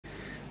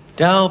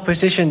Dell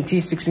Precision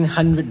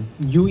T1600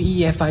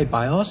 UEFI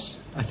BIOS.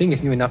 I think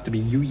it's new enough to be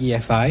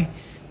UEFI.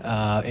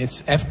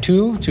 It's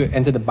F2 to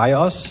enter the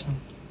BIOS.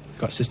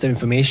 Got system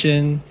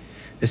information.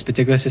 This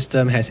particular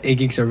system has 8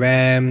 gigs of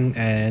RAM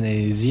and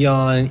a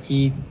Xeon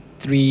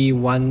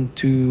A21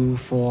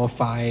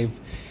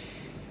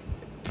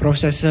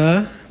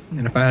 processor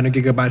and a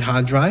 500GB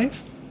hard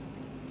drive.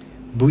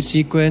 Boot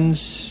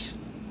sequence,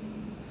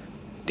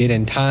 date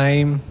and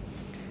time,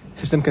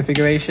 system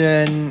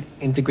configuration,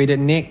 integrated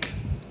NIC,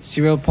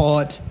 serial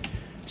port,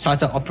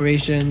 startup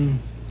operation,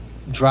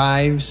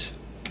 drives,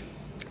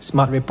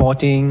 smart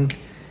reporting,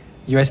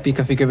 USB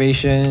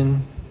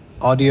configuration,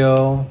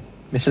 audio,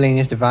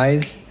 miscellaneous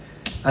device,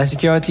 and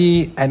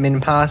security,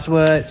 admin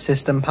password,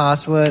 system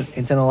password,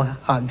 internal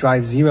hard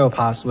drive 0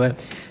 password,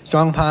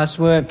 strong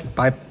password,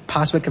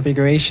 password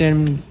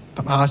configuration,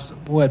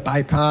 password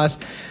bypass,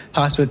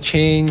 password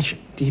change,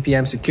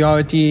 TPM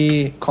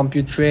security,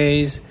 compute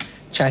trace,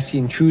 chassis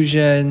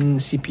intrusion,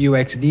 CPU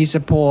XD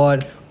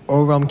support,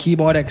 ORM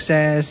keyboard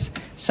access,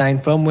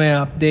 signed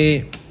firmware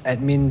update,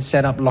 admin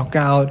setup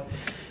lockout,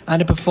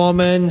 under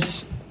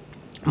performance,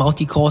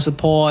 multi-core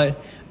support,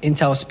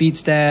 Intel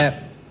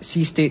SpeedStep,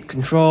 C-State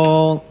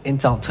control,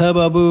 Intel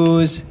Turbo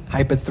Boost,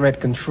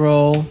 Hyper-Thread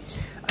control,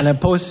 and then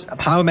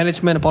power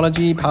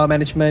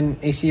management,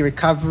 AC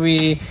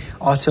recovery,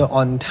 auto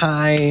on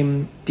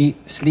time,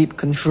 deep sleep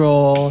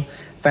control,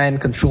 fan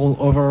control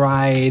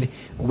override,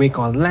 wake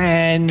on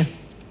LAN,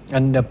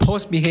 and the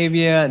post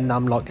behavior,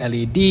 numlock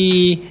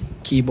LED,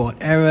 keyboard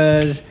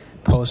errors,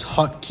 post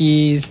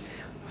hotkeys,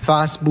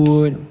 fast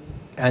boot,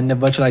 and the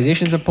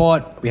virtualization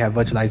support. We have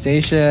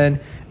virtualization,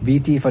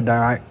 VT for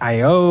direct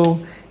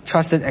IO,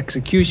 trusted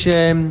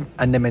execution.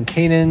 Under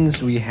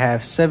maintenance, we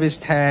have service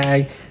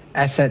tag,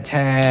 asset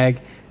tag,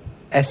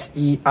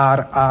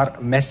 SERR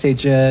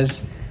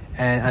messages,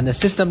 and under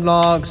system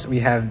logs, we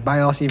have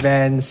BIOS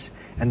events,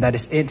 and that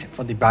is it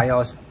for the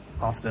BIOS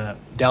of the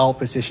Dell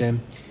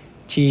Precision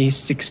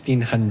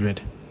T1600.